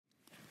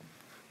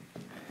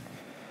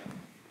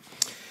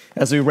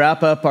As we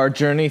wrap up our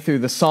journey through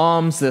the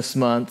Psalms this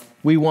month,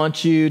 we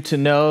want you to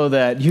know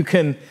that you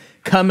can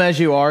come as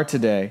you are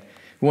today.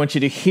 We want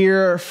you to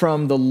hear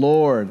from the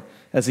Lord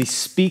as he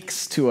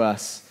speaks to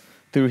us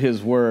through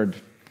his word.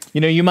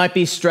 You know, you might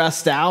be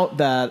stressed out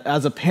that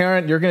as a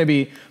parent, you're going to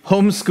be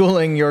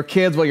homeschooling your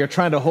kids while you're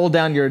trying to hold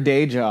down your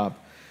day job.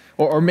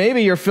 Or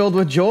maybe you're filled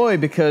with joy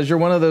because you're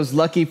one of those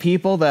lucky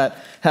people that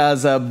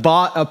has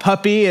bought a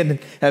puppy and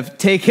have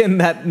taken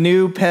that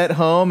new pet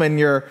home, and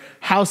your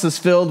house is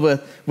filled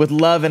with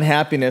love and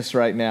happiness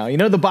right now. You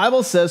know, the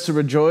Bible says to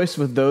rejoice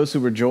with those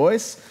who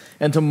rejoice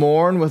and to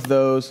mourn with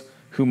those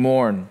who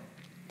mourn.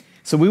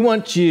 So we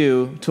want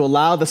you to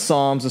allow the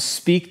Psalms to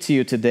speak to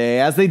you today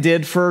as they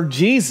did for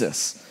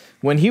Jesus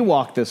when he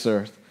walked this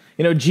earth.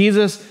 You know,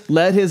 Jesus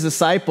led his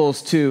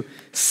disciples to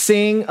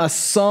sing a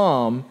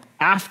psalm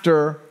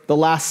after the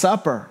Last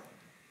Supper.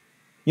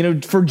 You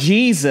know, for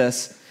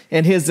Jesus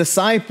and his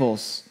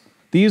disciples,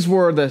 these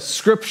were the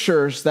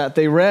scriptures that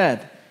they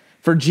read.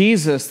 For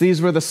Jesus,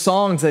 these were the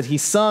songs that he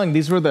sung.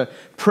 These were the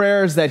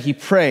prayers that he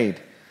prayed.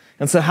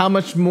 And so how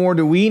much more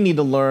do we need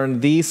to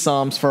learn these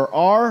psalms for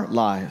our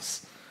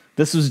lives?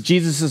 This was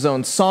Jesus'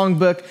 own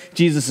songbook,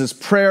 Jesus'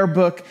 prayer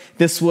book.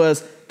 This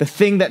was the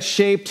thing that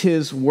shaped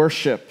his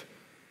worship.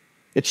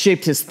 It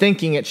shaped his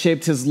thinking. It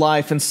shaped his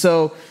life. And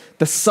so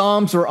the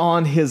Psalms were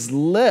on his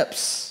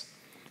lips,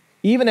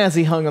 even as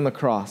he hung on the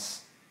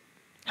cross.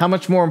 How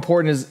much more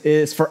important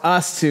is for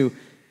us to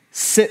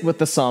sit with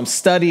the Psalms,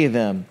 study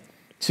them,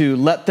 to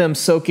let them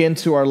soak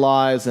into our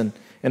lives and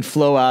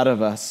flow out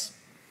of us.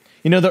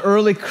 You know, the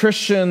early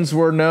Christians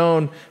were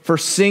known for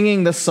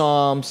singing the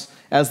Psalms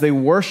as they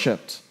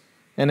worshiped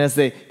and as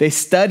they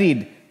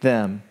studied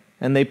them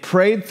and they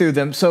prayed through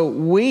them.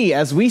 So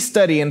as we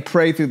study and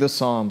pray through the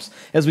Psalms,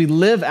 as we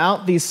live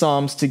out these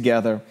Psalms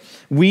together,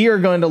 we are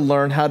going to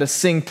learn how to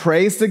sing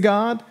praise to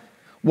God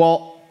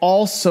while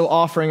also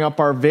offering up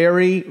our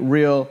very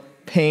real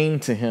pain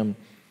to him.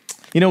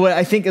 You know what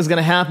I think is going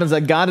to happen is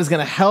that God is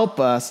going to help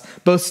us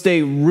both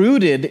stay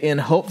rooted in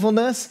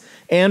hopefulness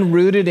and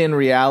rooted in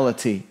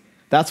reality.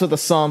 That's what the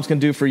Psalms can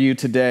do for you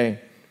today.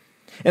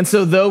 And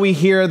so though we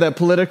hear the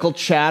political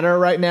chatter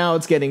right now,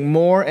 it's getting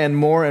more and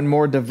more and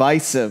more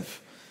divisive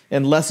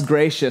and less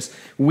gracious,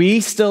 we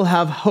still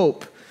have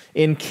hope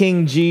in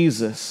King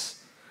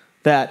Jesus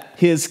that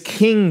his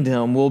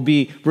kingdom will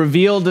be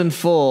revealed in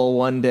full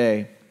one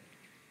day.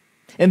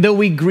 And though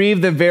we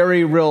grieve the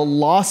very real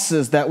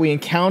losses that we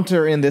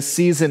encounter in this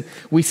season,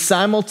 we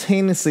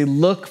simultaneously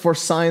look for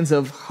signs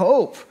of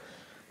hope.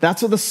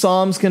 That's what the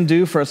Psalms can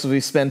do for us as we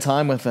spend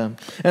time with them.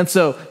 And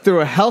so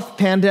through a health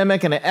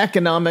pandemic and an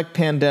economic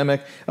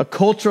pandemic, a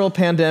cultural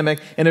pandemic,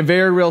 and a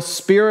very real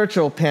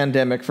spiritual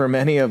pandemic for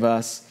many of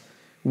us,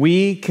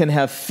 we can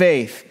have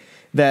faith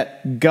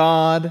that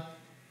God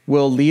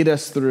will lead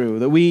us through,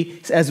 that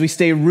we, as we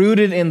stay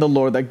rooted in the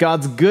Lord, that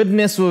God's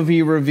goodness will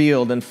be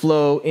revealed and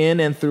flow in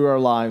and through our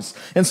lives.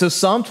 And so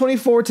Psalm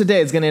 24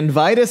 today is going to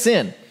invite us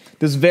in,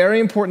 this very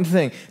important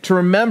thing, to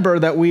remember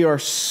that we are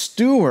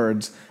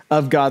stewards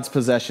of God's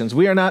possessions.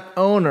 We are not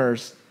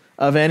owners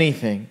of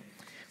anything.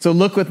 So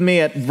look with me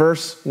at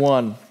verse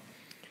 1.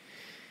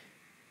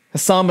 A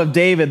Psalm of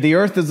David, the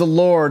earth is the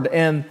Lord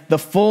and the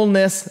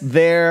fullness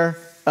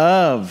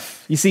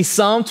thereof. You see,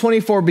 Psalm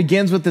 24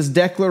 begins with this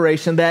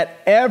declaration that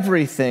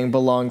everything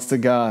belongs to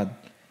God.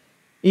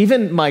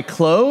 Even my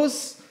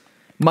clothes,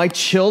 my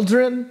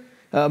children,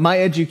 my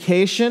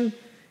education,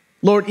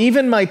 Lord,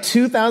 even my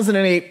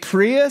 2008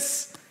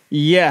 Prius,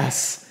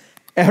 yes,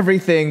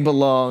 everything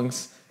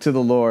belongs to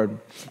the Lord.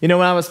 You know,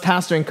 when I was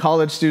pastoring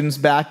college students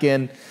back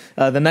in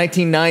the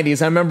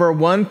 1990s, I remember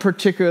one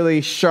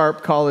particularly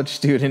sharp college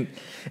student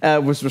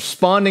was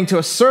responding to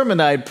a sermon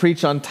I had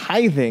preached on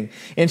tithing.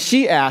 And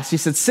she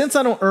said, since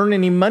I don't earn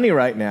any money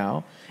right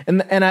now,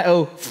 and I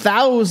owe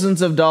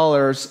thousands of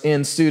dollars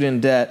in student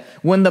debt,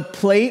 when the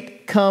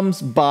plate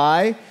comes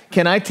by,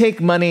 can I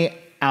take money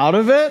out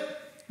of it?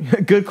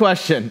 Good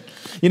question.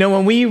 You know,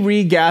 when we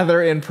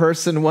regather in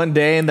person one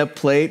day and the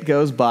plate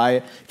goes by,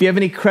 if you have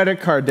any credit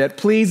card debt,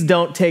 please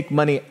don't take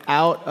money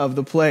out of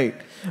the plate.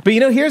 But you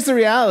know, here's the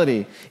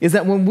reality, is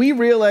that when we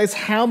realize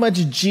how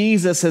much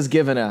Jesus has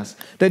given us,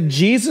 that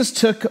Jesus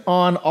took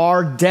on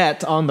our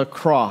debt on the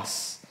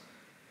cross,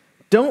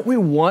 don't we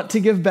want to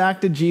give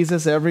back to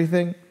Jesus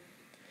everything?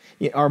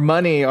 Our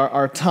money,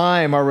 our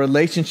time, our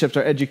relationships,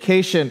 our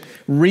education,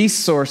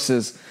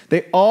 resources,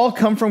 they all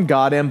come from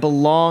God and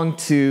belong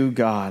to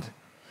God.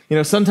 You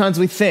know, sometimes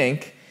we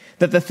think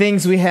that the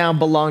things we have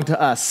belong to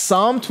us.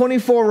 Psalm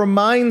 24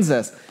 reminds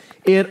us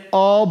it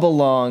all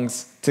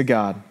belongs to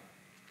God.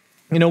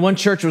 You know, one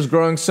church was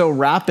growing so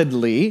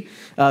rapidly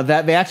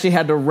that they actually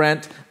had to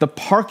rent the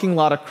parking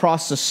lot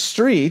across the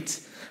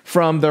street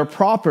from their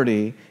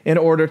property in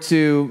order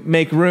to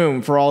make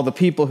room for all the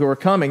people who were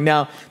coming.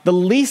 Now, the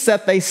lease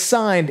that they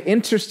signed,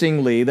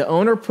 interestingly, the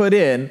owner put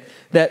in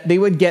that they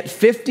would get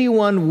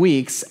 51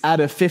 weeks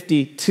out of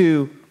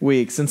 52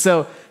 weeks. And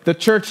so the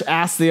church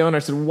asked the owner,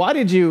 said, why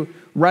did you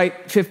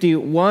write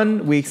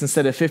 51 weeks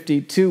instead of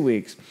 52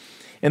 weeks?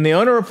 And the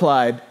owner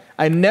replied,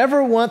 I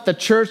never want the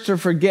church to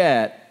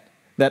forget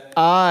that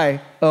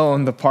I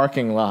own the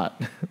parking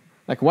lot.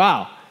 Like,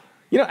 wow.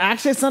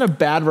 Actually, it's not a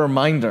bad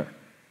reminder.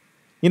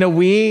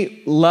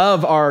 We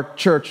love our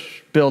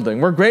church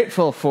building. We're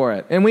grateful for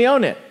it, and we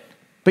own it.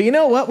 But you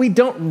know what? We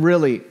don't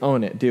really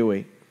own it, do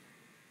we?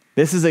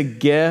 This is a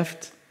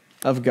gift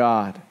of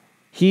God.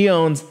 He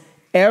owns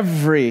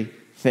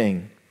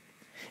everything.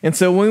 And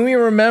so when we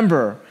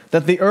remember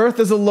that the earth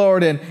is the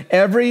Lord and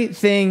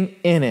everything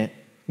in it,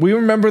 we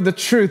remember the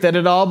truth that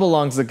it all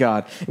belongs to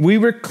God. We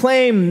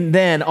reclaim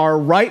then our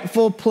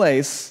rightful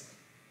place,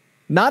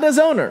 not as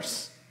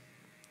owners,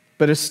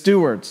 but as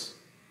stewards.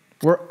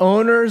 We're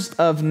owners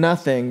of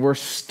nothing. We're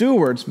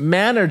stewards,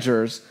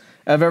 managers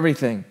of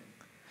everything.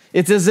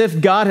 It's as if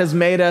God has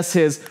made us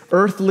his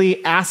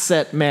earthly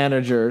asset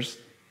managers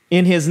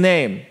in his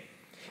name.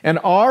 And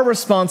our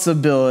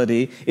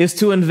responsibility is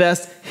to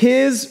invest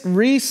his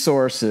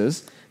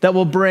resources that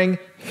will bring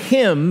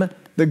him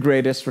the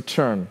greatest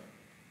return.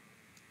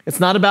 It's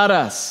not about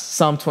us,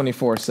 Psalm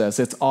 24 says.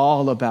 It's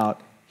all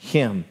about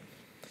him.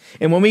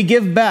 And when we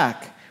give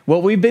back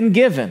what we've been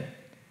given,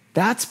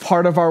 that's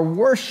part of our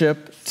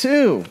worship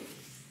too.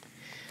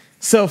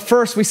 So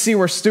first, we see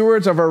we're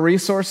stewards of our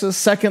resources.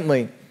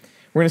 Secondly,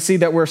 we're going to see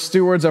that we're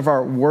stewards of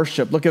our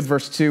worship. Look at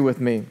verse 2 with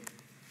me.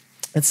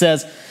 It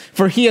says,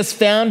 "For he has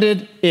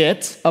founded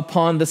it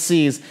upon the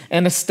seas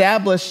and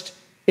established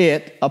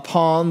it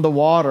upon the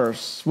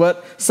waters."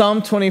 What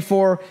Psalm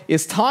 24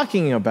 is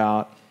talking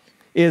about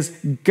is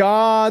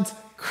God's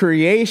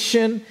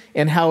creation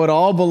and how it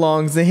all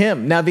belongs to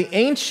him. Now, the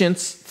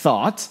ancients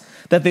thought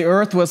that the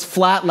earth was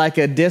flat like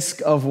a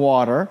disk of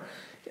water,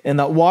 and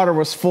that water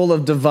was full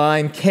of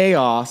divine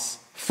chaos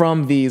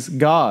from these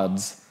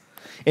gods.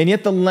 And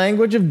yet the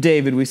language of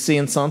David we see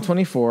in Psalm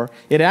 24,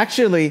 it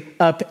actually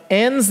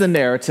upends the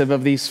narrative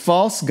of these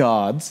false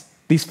gods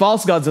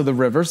of the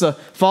rivers, the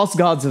false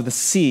gods of the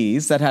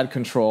seas that had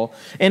control,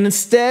 and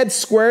instead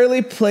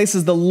squarely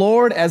places the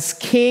Lord as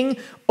king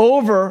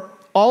over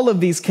all of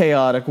these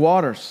chaotic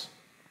waters.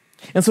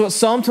 And so what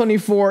Psalm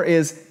 24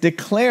 is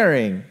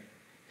declaring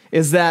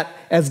is that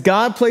as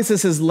God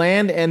places his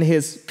land and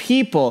his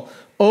people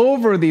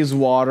over these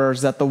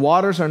waters, that the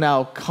waters are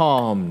now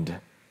calmed,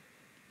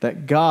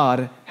 that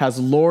God has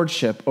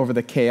lordship over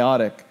the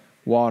chaotic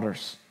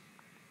waters,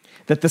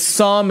 that the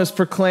psalm is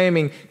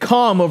proclaiming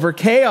calm over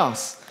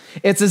chaos.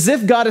 It's as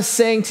if God is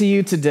saying to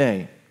you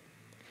today,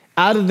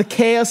 out of the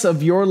chaos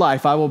of your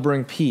life, I will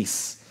bring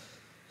peace.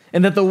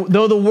 And that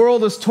though the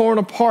world is torn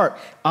apart,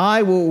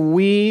 I will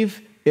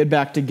weave it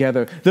back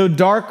together. Though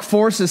dark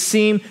forces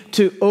seem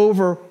to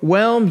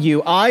overwhelm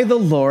you, I, the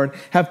Lord,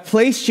 have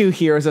placed you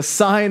here as a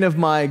sign of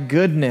my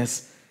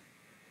goodness.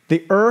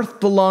 The earth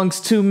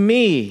belongs to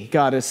me,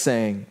 God is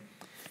saying,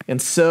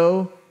 and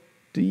so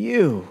do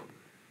you.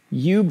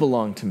 You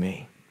belong to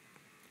me.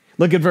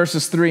 Look at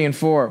verses 3 and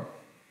 4.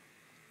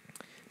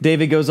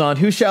 David goes on,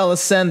 "Who shall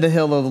ascend the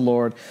hill of the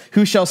Lord?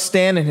 Who shall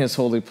stand in his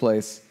holy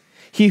place?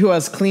 He who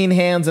has clean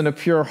hands and a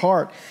pure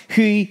heart,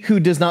 he who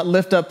does not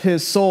lift up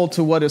his soul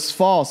to what is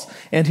false,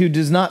 and who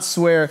does not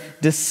swear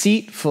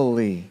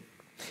deceitfully."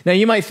 Now,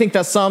 you might think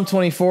that Psalm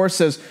 24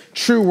 says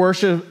true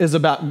worship is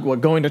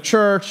about going to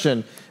church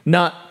and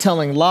not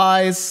telling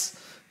lies,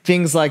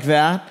 things like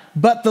that.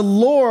 But the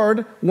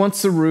Lord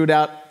wants to root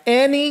out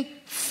any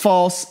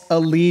false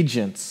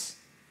allegiance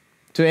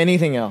to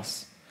anything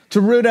else,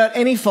 to root out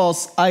any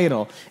false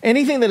idol,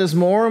 anything that is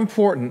more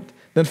important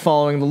than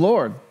following the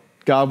Lord.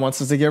 God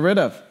wants us to get rid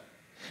of.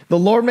 The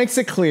Lord makes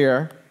it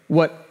clear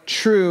what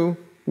true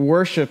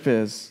worship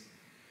is.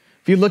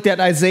 If you looked at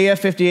Isaiah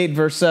 58,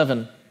 verse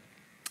 7,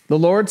 the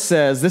Lord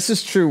says, this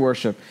is true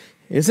worship.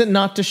 Is it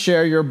not to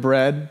share your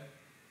bread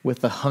with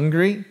the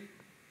hungry?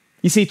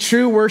 You see,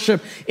 true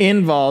worship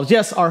involves,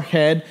 yes, our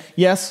head,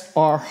 yes,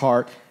 our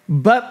heart,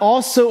 but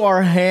also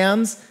our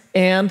hands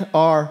and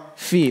our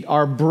feet.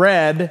 Our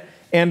bread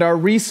and our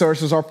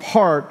resources are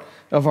part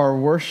of our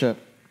worship.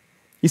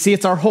 You see,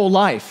 it's our whole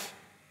life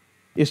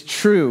is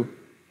true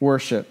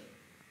worship.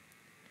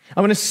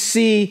 I'm going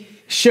to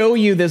show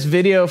you this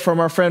video from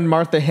our friend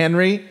Martha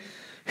Henry,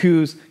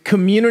 whose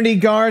community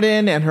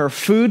garden and her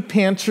food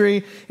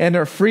pantry and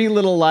her free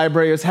little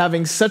library is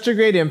having such a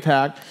great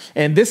impact.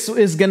 And this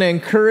is going to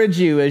encourage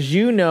you as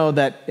you know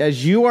that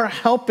as you are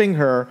helping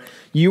her,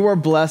 you are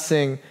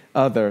blessing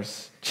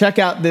others. Check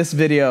out this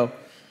video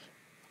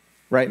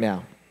right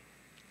now.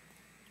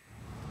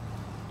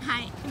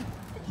 Hi.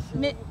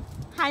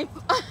 Hi.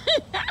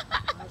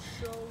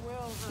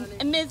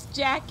 Miss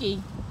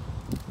Jackie,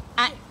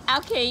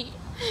 okay,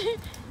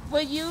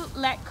 will you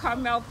let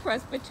Carmel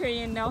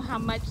Presbyterian know how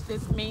much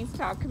this means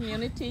to our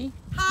community?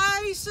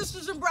 Hi,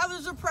 sisters and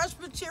brothers of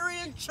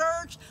Presbyterian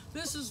Church.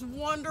 This is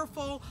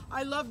wonderful.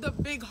 I love the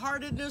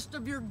big-heartedness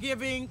of your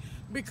giving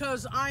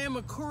because I am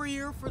a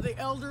courier for the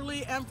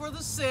elderly and for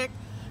the sick.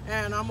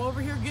 And I'm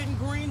over here getting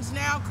greens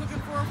now, cooking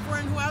for a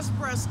friend who has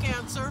breast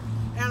cancer,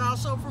 and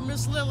also for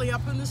Miss Lily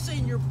up in the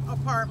senior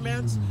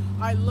apartments.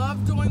 I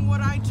love doing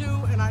what I do,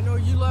 and I know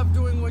you love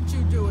doing what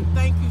you do. And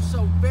thank you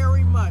so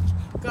very much.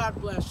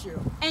 God bless you.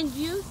 And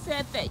you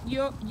said that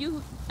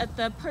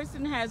the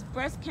person who has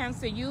breast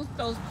cancer used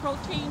those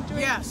protein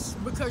drinks? Yes,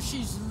 because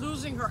she's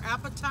losing her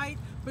appetite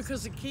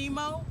because of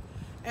chemo,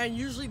 and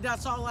usually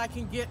that's all I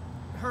can get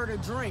her to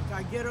drink.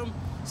 I get them,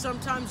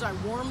 sometimes I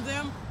warm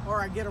them,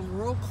 or I get them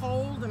real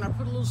cold, and I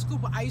put a little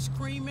scoop of ice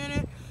cream in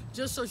it,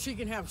 just so she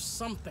can have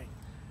something.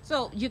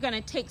 So you're going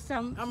to take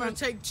some? I'm going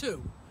to take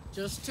 2,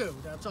 just 2.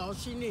 That's all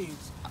she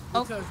needs,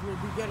 because we'll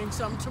be getting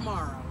some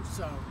tomorrow,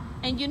 so.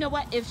 And you know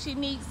what? If she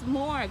needs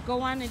more,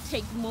 go on and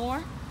take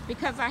more,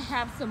 because I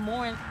have some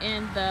more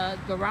in the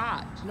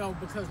garage. No,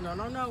 because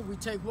no. We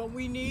take what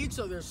we need,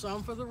 so there's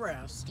some for the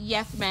rest.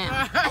 Yes,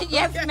 ma'am.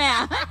 Yes,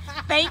 ma'am.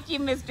 Thank you,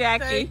 Miss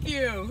Jackie. Thank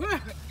you.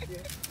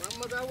 My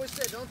mother always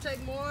said, don't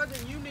take more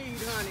than you need,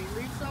 honey.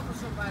 Leave some for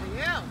somebody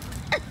else.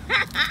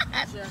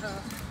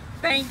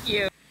 Thank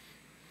you.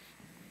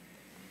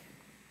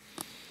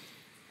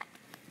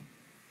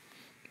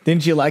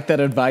 Didn't you like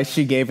that advice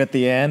she gave at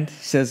the end?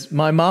 She says,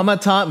 my mama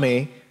taught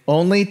me,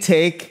 only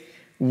take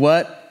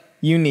what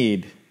you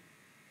need.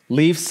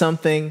 Leave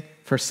something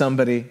for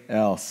somebody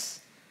else.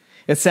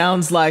 It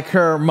sounds like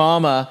her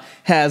mama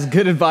has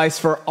good advice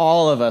for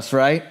all of us,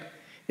 right?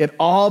 It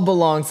all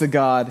belongs to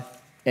God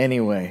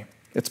anyway.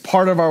 It's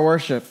part of our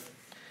worship.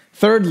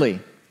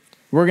 Thirdly,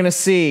 we're going to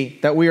see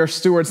that we are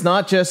stewards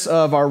not just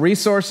of our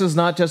resources,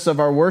 not just of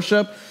our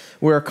worship.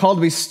 We are called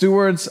to be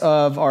stewards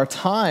of our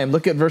time.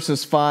 Look at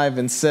verses 5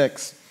 and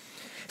 6.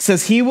 It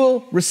says, he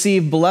will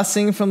receive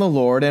blessing from the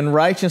Lord and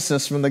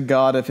righteousness from the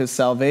God of his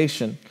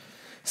salvation.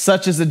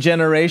 Such is the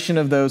generation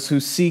of those who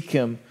seek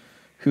him,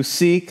 who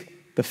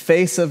seek the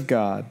face of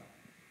God,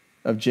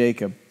 of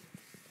Jacob.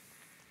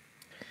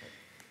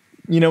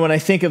 You know, when I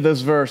think of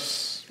this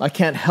verse, I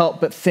can't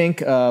help but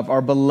think of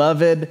our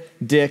beloved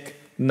Dick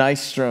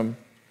Nystrom,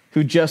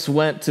 who just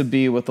went to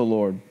be with the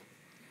Lord.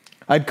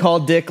 I'd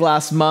called Dick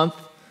last month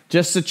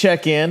just to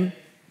check in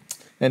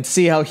and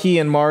see how he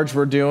and Marge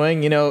were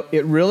doing. You know,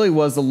 it really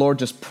was the Lord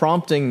just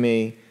prompting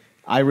me,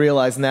 I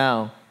realize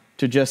now,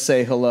 to just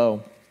say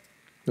hello.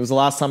 It was the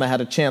last time I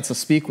had a chance to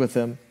speak with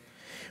him.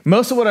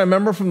 Most of what I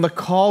remember from the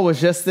call was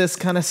just this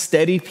kind of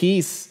steady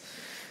peace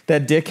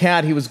that Dick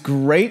had. He was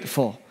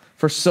grateful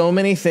for so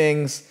many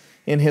things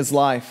in his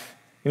life.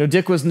 You know,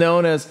 Dick was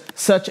known as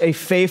such a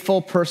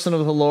faithful person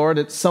of the Lord.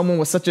 It's someone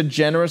with such a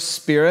generous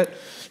spirit.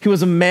 He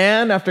was a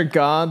man after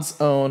God's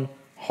own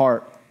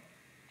heart.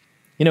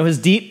 You know, his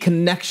deep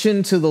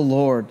connection to the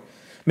Lord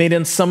made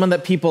him someone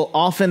that people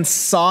often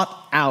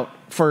sought out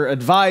for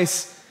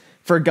advice,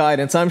 for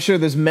guidance. I'm sure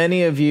there's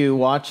many of you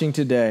watching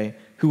today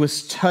who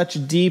was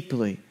touched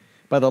deeply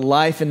by the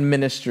life and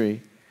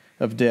ministry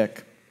of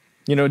Dick.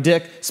 You know,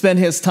 Dick spent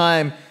his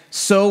time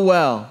so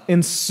well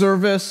in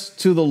service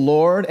to the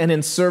Lord and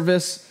in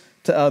service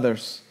to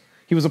others.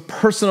 He was a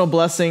personal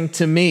blessing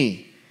to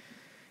me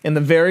in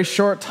the very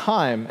short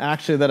time,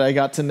 actually, that I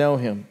got to know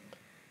him.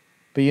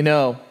 But you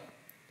know,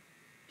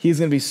 he's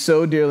going to be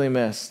so dearly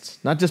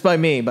missed, not just by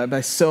me, but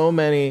by so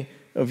many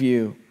of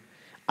you.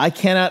 I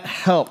cannot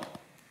help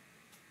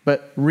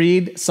but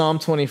read Psalm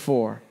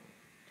 24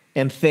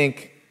 and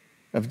think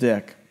of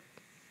Dick.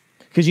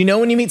 Because you know,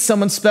 when you meet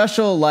someone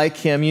special like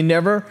him, you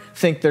never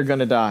think they're going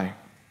to die.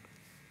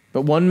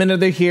 But one minute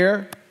they're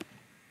here,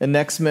 the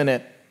next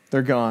minute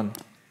they're gone.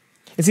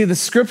 And see, the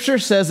scripture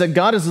says that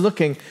God is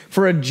looking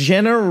for a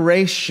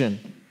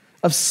generation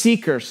of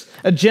seekers,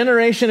 a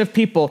generation of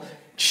people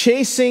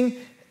chasing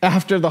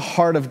after the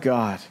heart of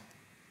God.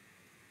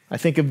 I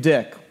think of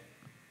Dick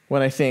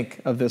when I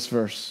think of this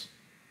verse.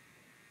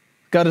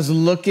 God is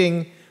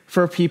looking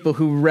for people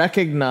who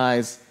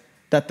recognize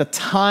that the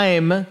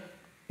time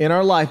in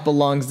our life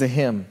belongs to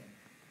him.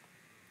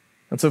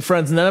 And so,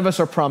 friends, none of us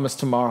are promised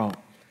tomorrow.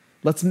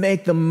 Let's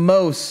make the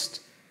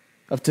most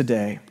of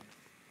today.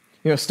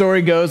 You know,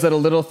 story goes that a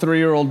little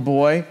 3-year-old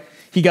boy,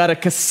 he got a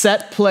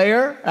cassette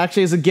player,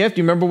 actually as a gift.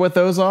 You remember what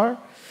those are?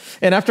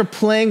 And after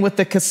playing with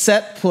the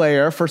cassette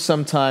player for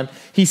some time,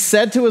 he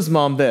said to his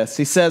mom this.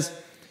 He says,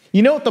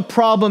 you know what the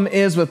problem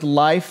is with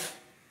life?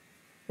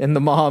 And the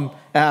mom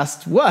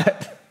asked,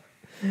 what?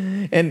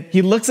 And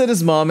he looks at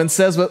his mom and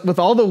says, with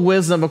all the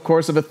wisdom, of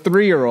course, of a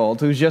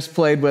 3-year-old who's just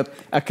played with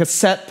a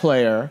cassette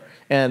player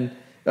and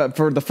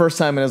for the first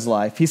time in his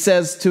life, he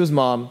says to his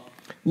mom,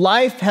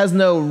 life has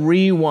no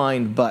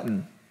rewind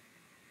button.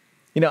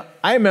 You know,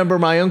 I remember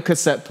my own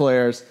cassette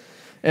players,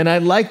 and I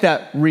like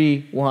that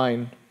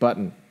rewind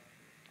button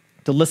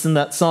to listen to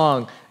that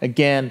song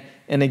again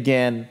and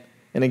again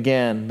and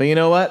again. But you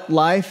know what?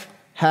 Life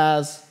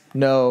has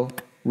no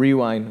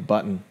rewind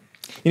button.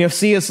 You know,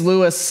 C.S.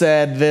 Lewis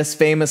said this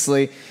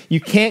famously, you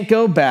can't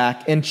go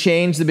back and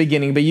change the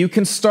beginning, but you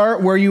can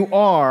start where you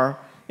are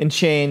and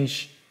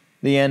change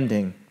the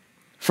ending.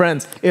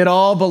 Friends, it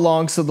all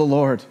belongs to the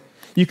Lord.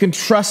 You can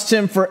trust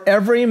him for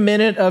every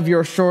minute of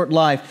your short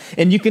life,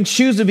 and you can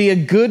choose to be a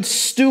good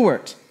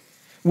steward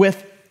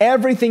with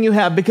everything you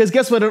have, because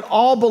guess what? It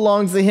all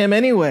belongs to him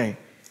anyway.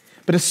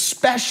 But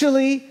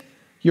especially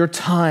your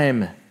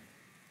time.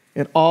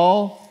 It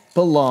all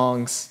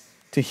belongs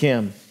to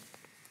him.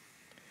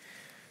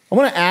 I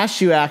want to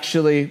ask you,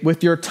 actually,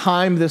 with your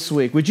time this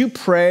week, would you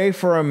pray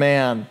for a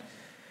man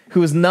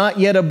who is not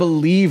yet a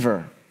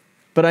believer,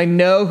 but I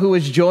know who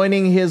is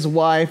joining his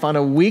wife on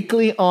a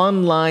weekly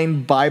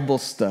online Bible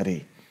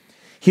study?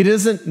 He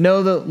doesn't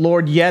know the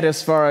Lord yet,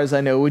 as far as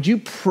I know. Would you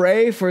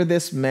pray for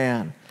this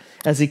man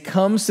as he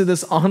comes to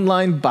this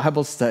online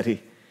Bible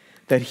study,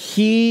 that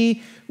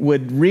he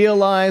would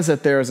realize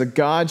that there is a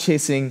God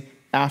chasing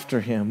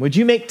after him? Would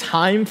you make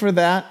time for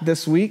that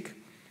this week?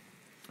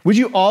 Would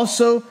you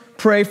also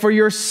pray for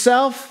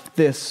yourself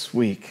this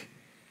week,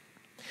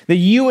 that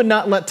you would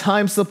not let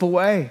time slip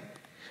away,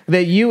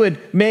 that you would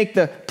make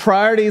the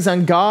priorities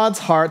on God's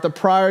heart the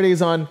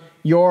priorities on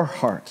your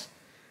heart,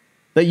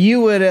 that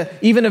you would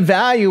even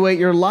evaluate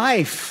your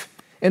life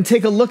and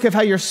take a look at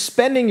how you're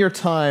spending your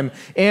time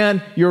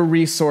and your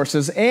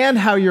resources and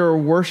how you're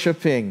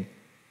worshiping,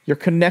 your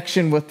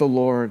connection with the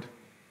Lord,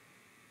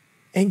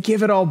 and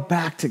give it all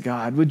back to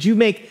God. Would you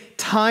make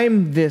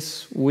time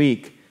this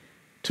week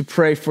to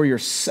pray for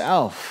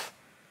yourself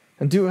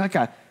and do like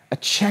a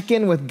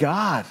check-in with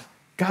God?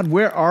 God,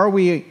 where are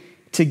we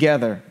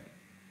together?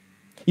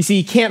 You see,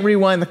 you can't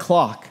rewind the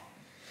clock,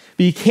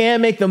 but you can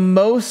make the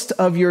most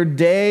of your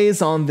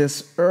days on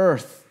this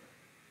earth.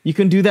 You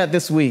can do that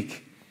this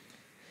week.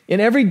 And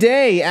every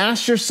day,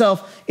 ask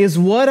yourself, is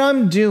what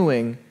I'm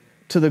doing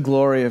to the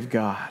glory of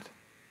God?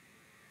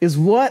 Is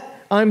what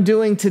I'm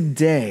doing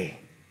today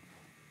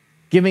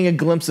giving a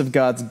glimpse of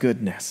God's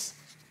goodness?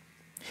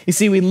 You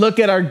see, we look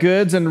at our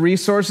goods and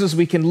resources,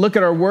 we can look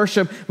at our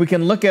worship, we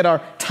can look at our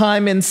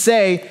time and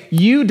say,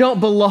 you don't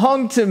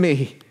belong to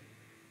me.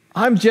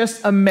 I'm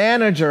just a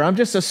manager, I'm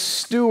just a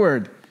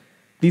steward.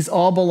 These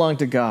all belong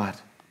to God.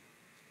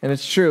 And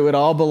it's true, it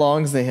all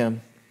belongs to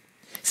him.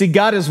 See,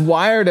 God has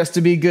wired us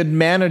to be good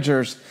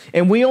managers,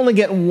 and we only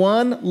get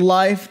one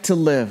life to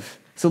live.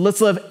 So let's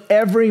live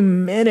every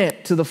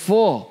minute to the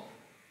full,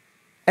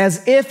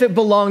 as if it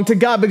belonged to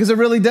God, because it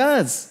really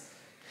does.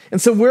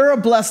 And so we're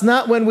blessed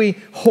not when we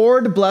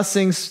hoard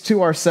blessings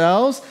to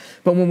ourselves,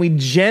 but when we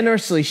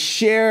generously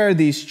share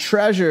these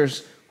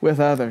treasures with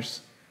others.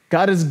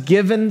 God has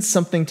given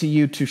something to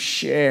you to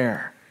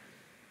share.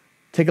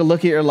 Take a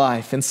look at your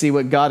life and see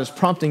what God is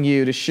prompting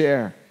you to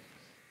share.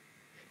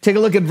 Take a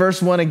look at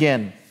verse 1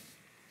 again.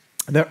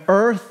 The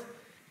earth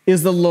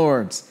is the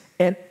Lord's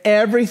and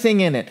everything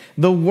in it,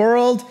 the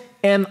world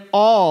and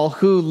all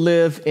who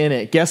live in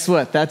it. Guess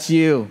what? That's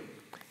you.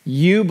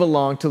 You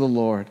belong to the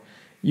Lord.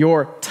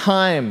 Your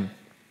time,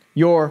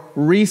 your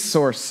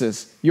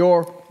resources,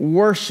 your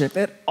worship,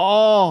 it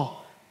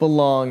all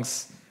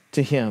belongs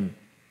to him.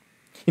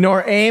 You know,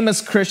 our aim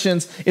as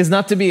Christians is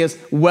not to be as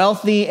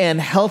wealthy and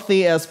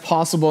healthy as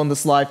possible in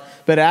this life,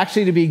 but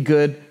actually to be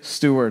good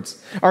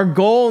stewards. Our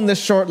goal in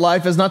this short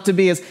life is not to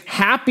be as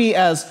happy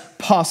as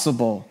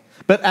possible,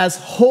 but as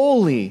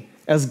holy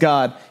as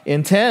God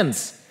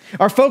intends.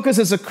 Our focus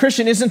as a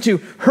Christian isn't to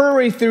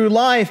hurry through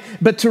life,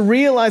 but to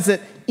realize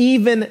that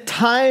even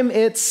time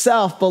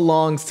itself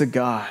belongs to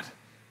God.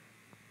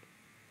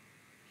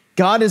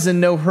 God is in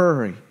no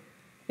hurry,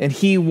 and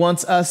he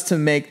wants us to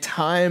make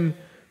time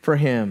for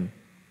him.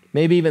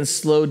 Maybe even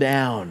slow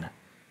down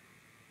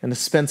and to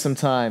spend some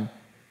time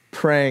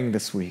praying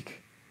this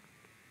week.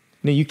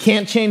 Now, you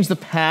can't change the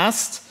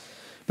past,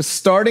 but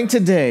starting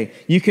today,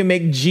 you can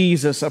make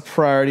Jesus a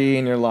priority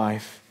in your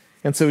life.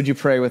 And so would you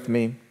pray with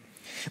me?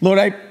 Lord,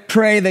 I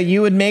pray that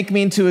you would make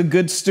me into a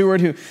good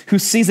steward who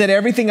sees that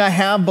everything I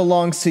have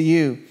belongs to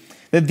you,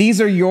 that these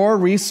are your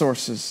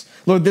resources.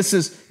 Lord, this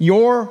is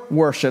your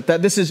worship,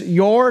 that this is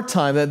your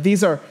time, that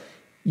these are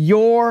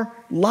your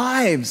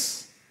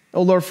lives.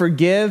 Oh, Lord,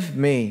 forgive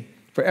me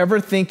for ever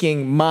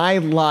thinking my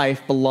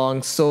life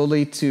belongs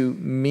solely to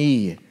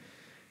me.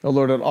 Oh,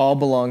 Lord, it all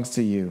belongs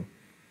to you.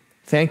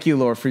 Thank you,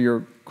 Lord, for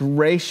your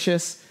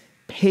gracious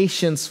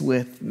patience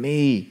with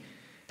me.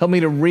 Help me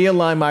to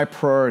realign my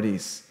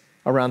priorities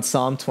around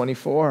Psalm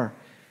 24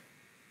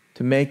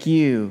 to make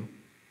you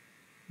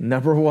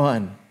number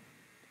one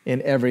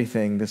in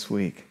everything this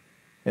week.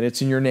 And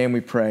it's in your name we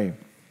pray.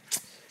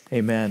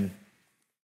 Amen.